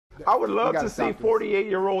I would love to see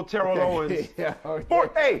 48-year-old Terrell Owens. Yeah,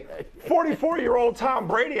 Hey, 44-year-old Tom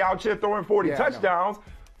Brady out here throwing 40 touchdowns.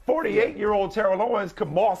 48-year-old Terrell Owens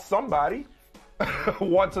could moss somebody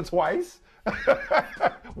once or twice.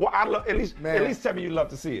 Well, at least tell me you'd love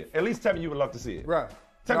to see it. At least tell me you would love to see it. Bro,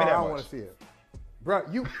 tell me that I much. don't want to see it. Bro,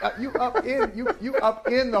 you up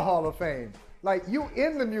in the Hall of Fame. Like, you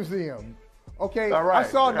in the museum. Okay? All right. I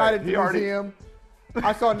saw Night at the Museum.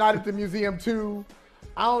 I saw Night at the Museum 2.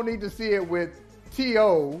 I don't need to see it with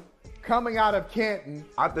T.O. coming out of Canton.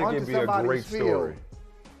 I think it'd be a great story.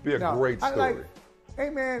 Be a great story. Hey,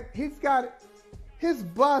 man, his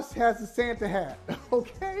bus has a Santa hat,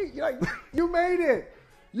 okay? You made it.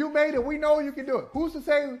 You made it. We know you can do it. Who's to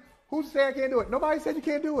say I can't do it? Nobody said you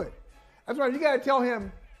can't do it. That's right. You got to tell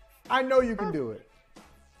him, I know you can do it.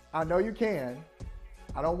 I know you can.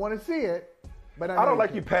 I don't want to see it, but I don't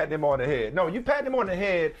like you patting him on the head. No, you patting him on the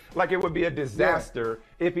head like it would be a disaster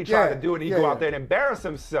if he tried to do it and he'd go out there and embarrass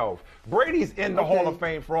himself. Brady's in the Hall of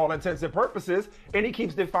Fame for all intents and purposes, and he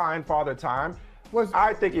keeps defying Father Time.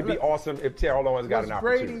 I think it'd be awesome if Terrell Owens got an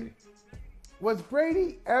opportunity. Was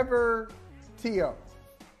Brady ever T.O.?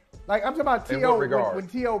 Like, I'm talking about T.O. when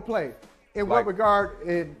T.O. played. In what regard?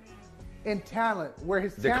 In talent, where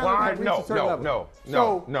his talent had reached a certain level. No.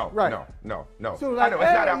 So, like, it's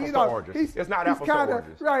not apples to oranges. It's not apples to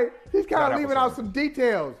oranges. Right. He's kind of leaving out some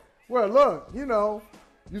details. Well, look,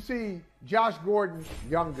 you see Josh Gordon,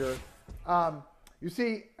 younger. You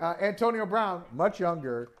see Antonio Brown, much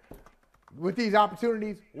younger. With these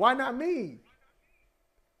opportunities, why not me?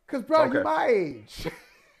 Because, bro, you're my age.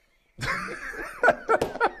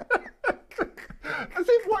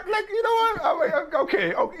 See,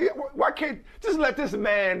 okay. Why can't just let this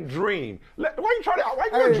man dream? Why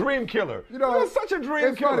are you a dream killer? You're such a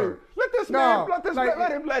dream killer. Let this man,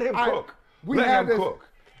 let him cook. Let him cook.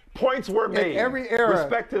 Points were made. In every era.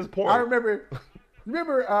 Respect his point. I remember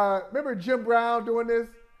Jim Brown doing this.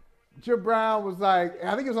 Jim Brown was like,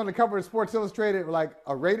 I think he was on the cover of Sports Illustrated with like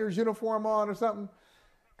a Raiders uniform on or something.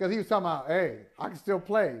 Because he was talking about, hey, I can still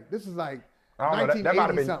play. This is like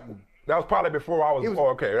 1980 something. That was probably before I was.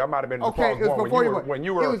 That might have been before I was born. When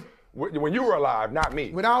you were alive, not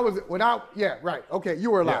me. Okay, you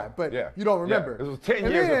were alive, but you don't remember. It was 10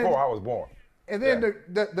 years before I was born. And then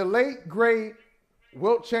the late great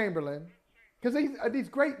Wilt Chamberlain, because these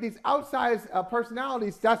outsized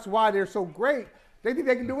personalities. That's why they're so great. They think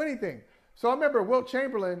they can do anything. So I remember Wilt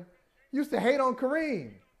Chamberlain used to hate on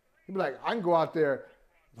Kareem. He'd be like, I can go out there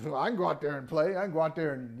and play. I can go out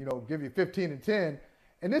there and give you 15 and 10.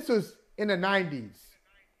 And this was in the 90s,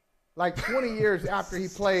 like 20 years after he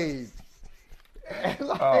played.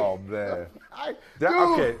 Oh, man.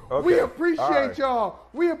 Dude, we appreciate y'all.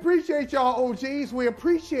 We appreciate y'all, OGs. We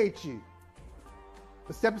appreciate you.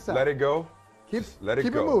 But step aside. Let it go. Keep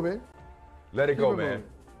it moving. Let it go, man.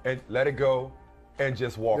 And let it go and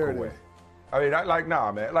just walk away. I mean,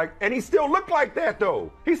 man. And he still looked like that,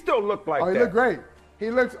 though. He still looked like that. Oh, he looked great.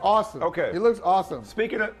 He looks awesome. Okay. He looks awesome.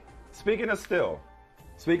 Speaking of still,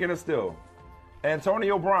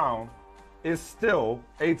 Antonio Brown is still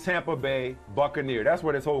a Tampa Bay Buccaneer. That's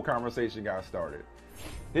where this whole conversation got started.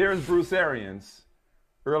 Here's Bruce Arians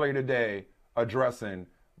earlier today addressing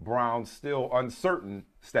Brown's still uncertain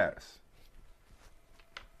status.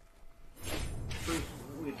 Bruce,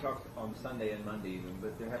 we talked on Sunday and Monday,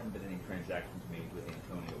 but there haven't been any transactions made with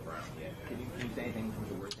Antonio Brown yet. Can you say anything in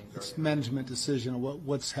terms of where things are? It's management decision of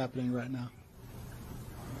what's happening right now.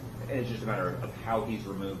 And it's just a matter of how he's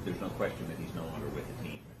removed. There's no question that he's no longer with the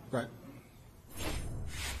team. Right.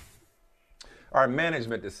 All right,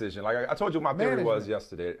 management decision. Like I told you, my theory was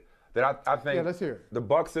yesterday that I think let's hear it. The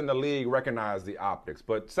Bucs in the league recognize the optics.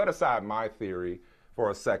 But set aside my theory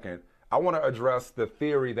for a second. I want to address the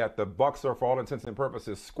theory that the Bucs are, for all intents and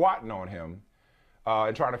purposes, squatting on him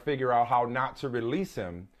and trying to figure out how not to release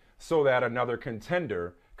him so that another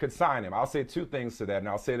contender could sign him. I'll say two things to that, and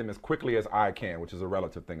I'll say them as quickly as I can, which is a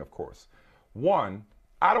relative thing, of course. One,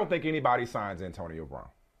 I don't think anybody signs Antonio Brown.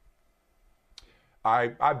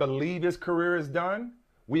 I believe his career is done.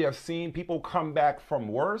 We have seen people come back from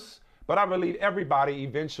worse, but I believe everybody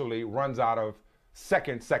eventually runs out of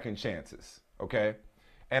second chances, okay?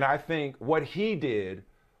 And I think what he did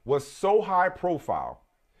was so high profile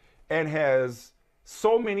and has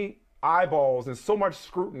so many eyeballs and so much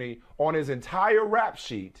scrutiny on his entire rap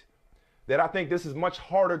sheet that I think this is much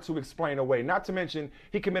harder to explain away. Not to mention,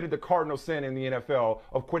 he committed the cardinal sin in the NFL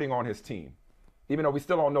of quitting on his team. Even though we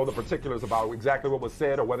still don't know the particulars about exactly what was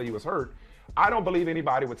said or whether he was hurt, I don't believe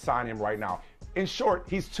anybody would sign him right now. In short,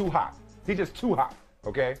 he's too hot. He's just too hot,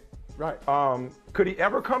 okay? Right. Could he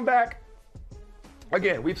ever come back?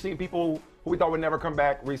 Again, we've seen people who we thought would never come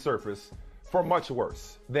back, resurface for much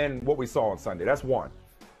worse than what we saw on Sunday. That's one.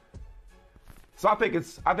 So I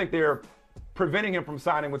think they're preventing him from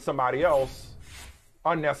signing with somebody else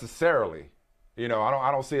unnecessarily. I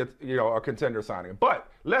don't see a contender signing him. But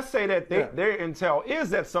let's say that their intel is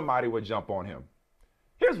that somebody would jump on him.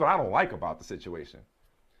 Here's what I don't like about the situation.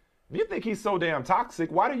 If you think he's so damn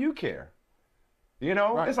toxic, why do you care?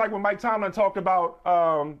 Right. It's like when Mike Tomlin talked about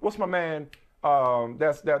what's my man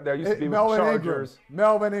that used to be with the Chargers.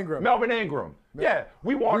 Melvin Ingram. Yeah,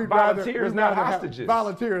 we want volunteers, not hostages.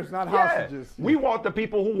 Volunteers, not hostages. We want the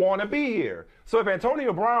people who want to be here. So if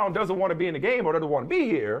Antonio Brown doesn't want to be in the game or doesn't want to be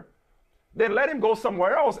here, then let him go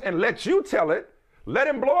somewhere else and let you tell it. Let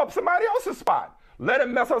him blow up somebody else's spot. Let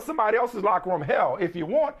him mess up somebody else's locker room. Hell, if you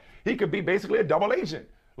want, he could be basically a double agent.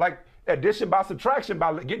 Like addition by subtraction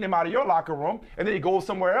by getting him out of your locker room, and then he goes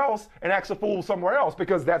somewhere else and acts a fool somewhere else,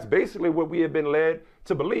 because that's basically what we have been led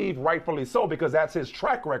to believe, rightfully so, because that's his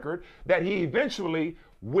track record, that he eventually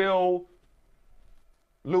will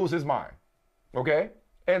lose his mind. Okay?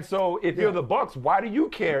 And so if you're the Bucs, why do you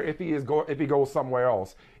care if he goes somewhere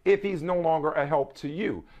else? If he's no longer a help to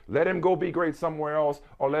you, let him go be great somewhere else,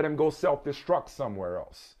 or let him go self-destruct somewhere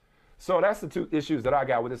else. So that's the two issues that I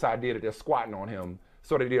got with this idea that they're squatting on him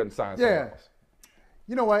so that he doesn't sign somewhere else.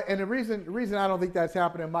 You know what? And the reason I don't think that's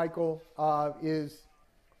happening, Michael, is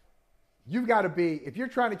you've got to be, if you're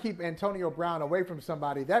trying to keep Antonio Brown away from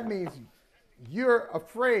somebody, that means you're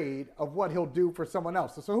afraid of what he'll do for someone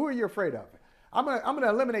else. So who are you afraid of? I'm gonna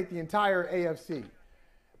eliminate the entire AFC,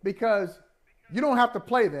 because you don't have to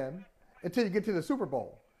play them until you get to the Super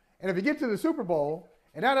Bowl. And if you get to the Super Bowl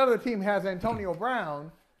and that other team has Antonio Brown,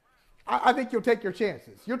 I think you'll take your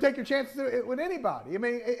chances. You'll take your chances with anybody. I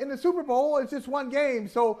mean, in the Super Bowl, it's just one game,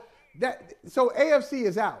 so AFC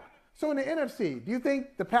is out. So in the NFC, do you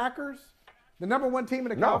think the Packers, the number one team in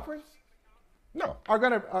the conference, are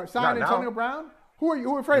going to sign Antonio Brown? Who are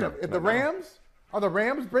you afraid of? The Rams? Are the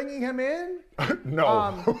Rams bringing him in? No.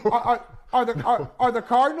 Are the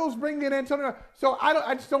Cardinals bringing in Antonio? So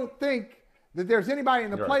I just don't think that there's anybody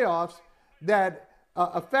in the playoffs that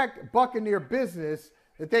affect Buccaneer business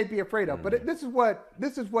that they'd be afraid of. But this is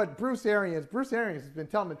what Bruce Arians has been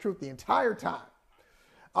telling the truth the entire time.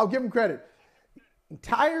 I'll give him credit.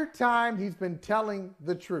 Entire time he's been telling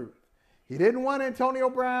the truth. He didn't want Antonio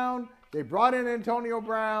Brown. They brought in Antonio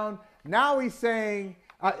Brown. Now he's saying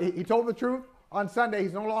he told the truth on Sunday.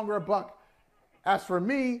 He's no longer a Buck. As for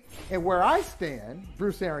me and where I stand,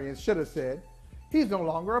 Bruce Arians should have said, he's no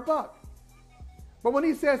longer a Buck. But when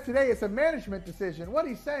he says today it's a management decision, what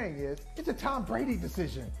he's saying is it's a Tom Brady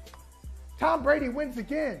decision. Tom Brady wins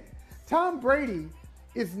again. Tom Brady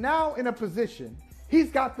is now in a position,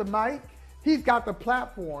 he's got the mic, he's got the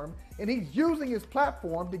platform, and he's using his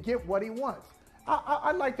platform to get what he wants.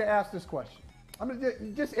 I'd like to ask this question. I'm going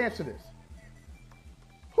to just answer this.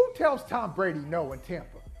 Who tells Tom Brady no in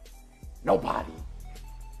Tampa? Nobody.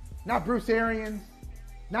 Not Bruce Arians,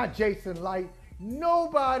 not Jason Light.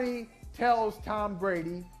 Nobody tells Tom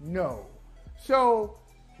Brady no. So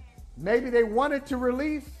maybe they wanted to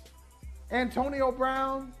release Antonio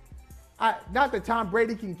Brown. Not that Tom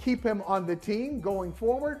Brady can keep him on the team going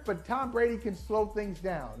forward, but Tom Brady can slow things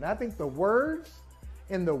down. And I think the words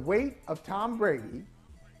and the weight of Tom Brady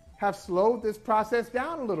have slowed this process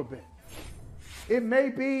down a little bit. It may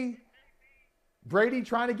be Brady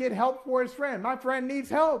trying to get help for his friend. My friend needs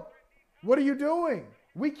help. What are you doing?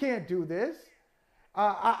 We can't do this.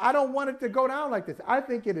 I don't want it to go down like this. I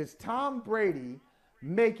think it is Tom Brady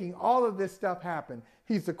making all of this stuff happen.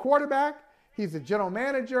 He's the quarterback. He's the general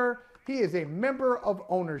manager. He is a member of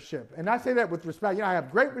ownership. And I say that with respect. I have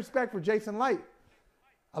great respect for Jason Light.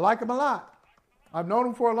 I like him a lot. I've known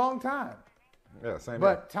him for a long time. Yeah, same.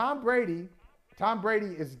 But Tom Brady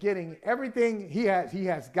is getting everything he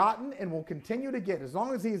has gotten and will continue to get. As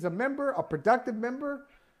long as he's a productive member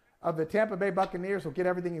of the Tampa Bay Buccaneers, will get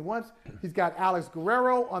everything he wants. He's got Alex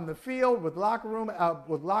Guerrero on the field with locker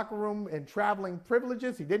room and traveling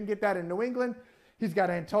privileges. He didn't get that in New England. He's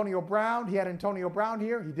got Antonio Brown. He had Antonio Brown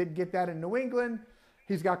here. He didn't get that in New England.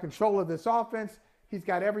 He's got control of this offense. He's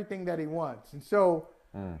got everything that he wants. And so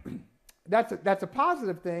that's a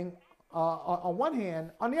positive thing on one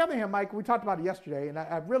hand. On the other hand, Mike, we talked about it yesterday, and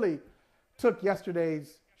I really took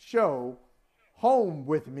yesterday's show home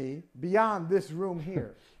with me beyond this room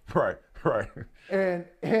here. Right.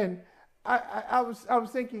 And I was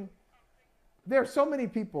thinking, there are so many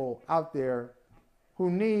people out there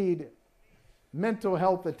who need mental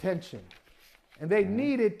health attention, and they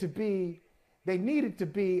need it to be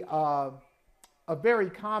a very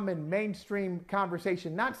common mainstream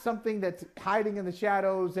conversation, not something that's hiding in the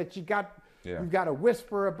shadows that you've got to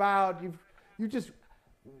whisper about.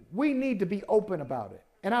 we need to be open about it.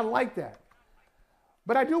 And I like that.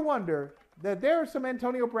 But I do wonder that there are some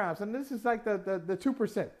Antonio Browns, and this is like the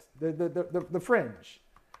 2%, the fringe.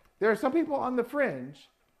 There are some people on the fringe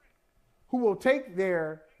who will take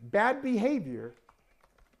their bad behavior,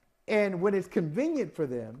 and when it's convenient for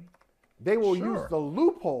them, they will use the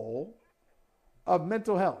loophole of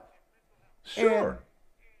mental health. Sure. And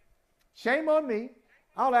shame on me.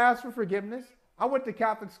 I'll ask for forgiveness. I went to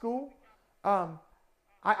Catholic school.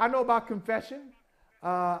 I know about confession.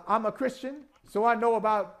 I'm a Christian, so I know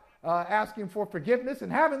about asking for forgiveness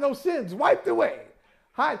and having those sins wiped away.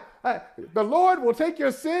 The Lord will take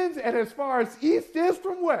your sins, and as far as east is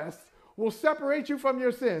from west, will separate you from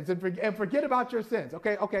your sins and forget about your sins.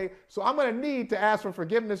 Okay. So I'm going to need to ask for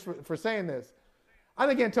forgiveness for saying this. I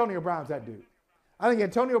think Antonio Brown's that dude. I think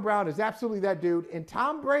Antonio Brown is absolutely that dude. And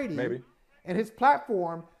Tom Brady and his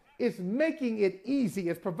platform is making it easy.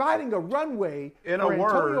 It's providing a runway for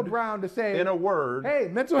Antonio Brown to say, in a word, hey,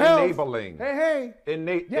 mental health. Enabling. Hey.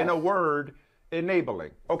 In a word,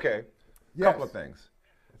 enabling. Okay. Couple of things.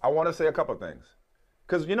 I want to say a couple of things.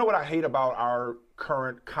 Because you know what I hate about our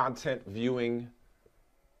current content viewing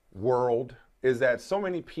world is that so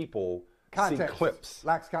many people see clips.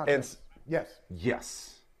 Lacks context.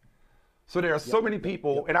 Yes. So there are so many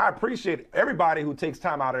people, and I appreciate everybody who takes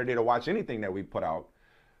time out of their day to watch anything that we put out,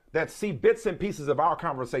 that see bits and pieces of our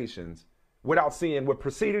conversations without seeing what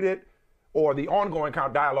preceded it or the ongoing kind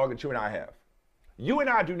of dialogue that you and I have. You and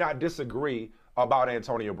I do not disagree about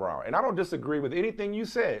Antonio Brown, and I don't disagree with anything you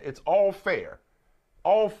said. It's all fair.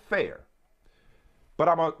 All fair. But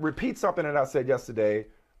I'm going to repeat something that I said yesterday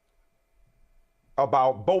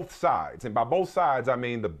about both sides. And by both sides, I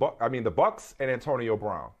mean the Bucs and Antonio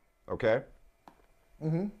Brown. Okay?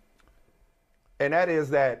 Mm-hmm. And that is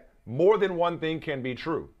that more than one thing can be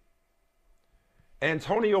true.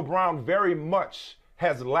 Antonio Brown very much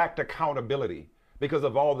has lacked accountability because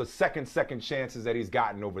of all the second chances that he's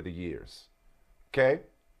gotten over the years. Okay?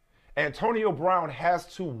 Antonio Brown has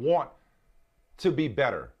to want to be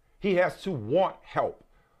better. He has to want help,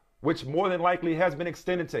 which more than likely has been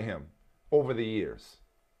extended to him over the years.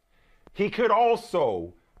 He could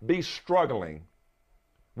also be struggling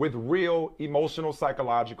with real emotional,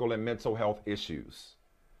 psychological, and mental health issues.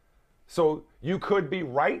 So you could be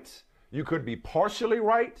right, you could be partially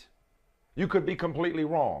right, you could be completely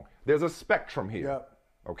wrong. There's a spectrum here. Yep.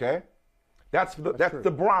 Okay? That's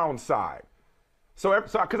the Brown side. So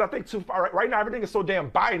because I think right now everything is so damn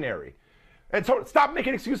binary. And so stop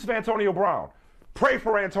making excuses for Antonio Brown. Pray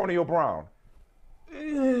for Antonio Brown.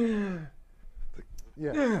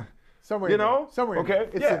 Yeah. Somewhere you in know? there. Somewhere in okay.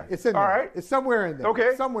 there. It's in there. All right. It's somewhere in there.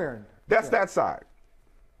 Okay. Somewhere in there. That's that side.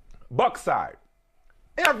 Buck side.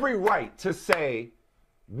 Every right to say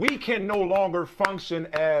we can no longer function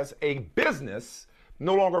as a business,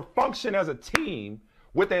 no longer function as a team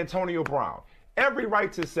with Antonio Brown. Every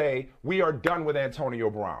right to say we are done with Antonio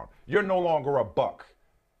Brown. You're no longer a Buck.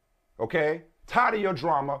 Okay? Tired of your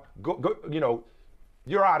drama. Go,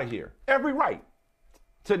 you're out of here. Every right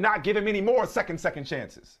to not give him any more second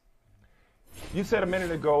chances. You said a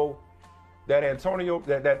minute ago that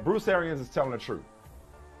that Bruce Arians is telling the truth.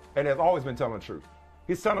 And has always been telling the truth.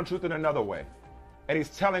 He's telling the truth in another way. And he's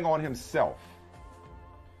telling on himself.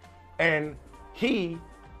 And he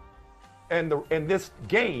and this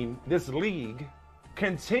game, this league,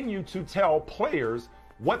 continue to tell players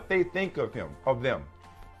what they think of them.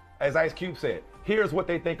 As Ice Cube said, here's what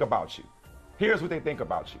they think about you. Here's what they think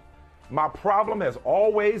about you. My problem has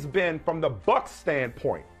always been from the Bucs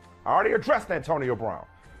standpoint. I already addressed Antonio Brown.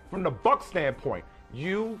 From the Bucs standpoint,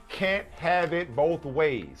 you can't have it both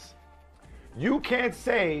ways. You can't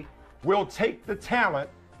say we'll take the talent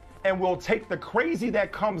and we'll take the crazy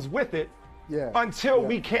that comes with it until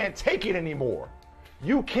we can't take it anymore.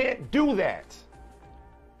 You can't do that.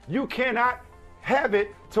 You cannot have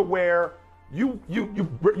it to where you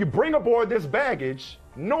bring aboard this baggage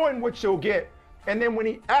knowing what you'll get, and then when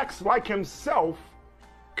he acts like himself,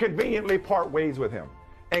 conveniently part ways with him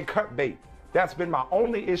and cut bait. That's been my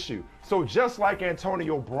only issue. So just like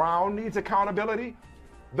Antonio Brown needs accountability,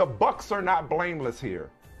 the Bucs are not blameless here.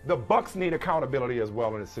 The Bucs need accountability as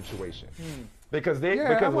well in this situation. Because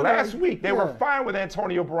last week they were fine with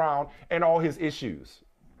Antonio Brown and all his issues.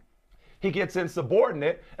 He gets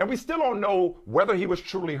insubordinate, and we still don't know whether he was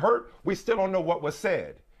truly hurt. We still don't know what was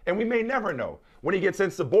said. And we may never know. When he gets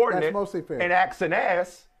insubordinate That's mostly fair. and acts an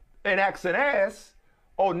ass,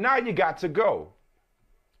 oh, now you got to go.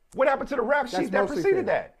 What happened to the rap sheet that preceded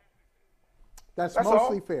that? That's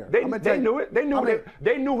mostly fair. They knew it. They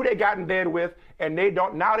knew who they got in bed with, and they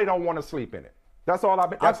don't want to sleep in it. That's all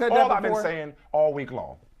I've been saying all week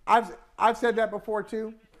long. I've I've said that before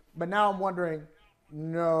too, but now I'm wondering,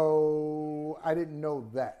 no, I didn't know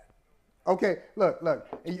that. Okay, look.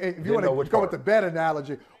 If you want to go with the bet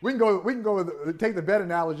analogy, we can go with take the bet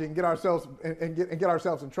analogy and get ourselves get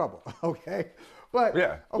ourselves in trouble. Okay, but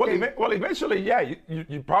yeah. Okay. Well, eventually, yeah.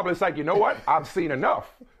 You probably it's like, you know what? I've seen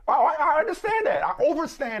enough. Oh, I understand that. I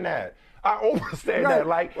understand that. Right.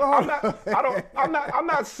 Like, well, I'm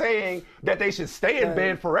not saying that they should stay in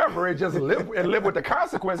bed forever and just live with the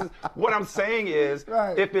consequences. What I'm saying is,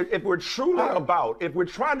 right. if we're truly if we're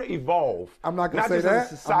trying to evolve, I'm not going to say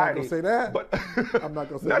that. I'm not going to say that. But I'm not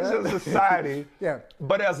going to say not that. just as a society, yeah.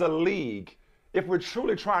 but as a league, if we're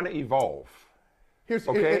truly trying to evolve, here's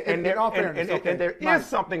okay, and there Mike, is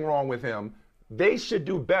something wrong with him, they should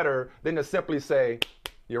do better than to simply say,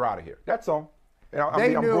 "You're out of here." That's all.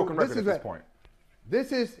 I'm broken record at this point.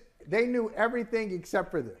 They knew everything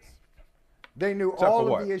except for this. They knew Except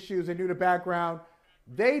all of the issues. They knew the background.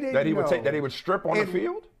 They didn't know that he would strip on the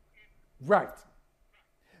field. Right.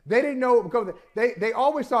 They didn't know because they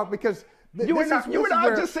always thought because you and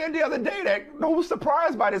I just said the other day that no one's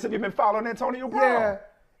surprised by this if you've been following Antonio Brown. Yeah,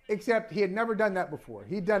 except he had never done that before.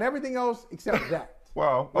 He'd done everything else except that.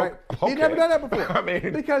 Well, right? Okay. He'd never done that before. I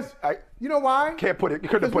mean, because you know why? Couldn't put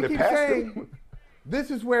it past him.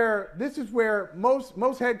 This is where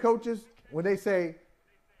most head coaches, when they say,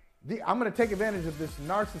 "I'm going to take advantage of this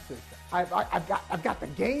narcissist. I've got the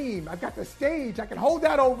game. I've got the stage. I can hold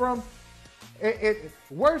that over him."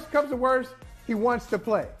 Worst comes to worst, he wants to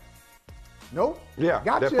play. Nope. Yeah.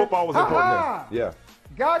 Gotcha. That football was important. Yeah.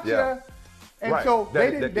 Gotcha. Yeah. And right. so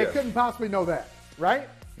they couldn't possibly know that, right?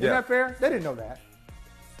 Isn't that fair? They didn't know that.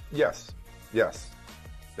 Yes.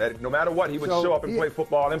 That no matter what, he would show up and play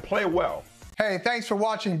football and play well. Hey, thanks for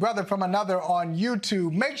watching Brother from Another on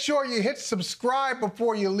YouTube. Make sure you hit subscribe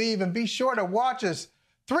before you leave and be sure to watch us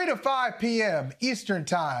 3 to 5 p.m. Eastern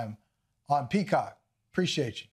Time on Peacock. Appreciate you.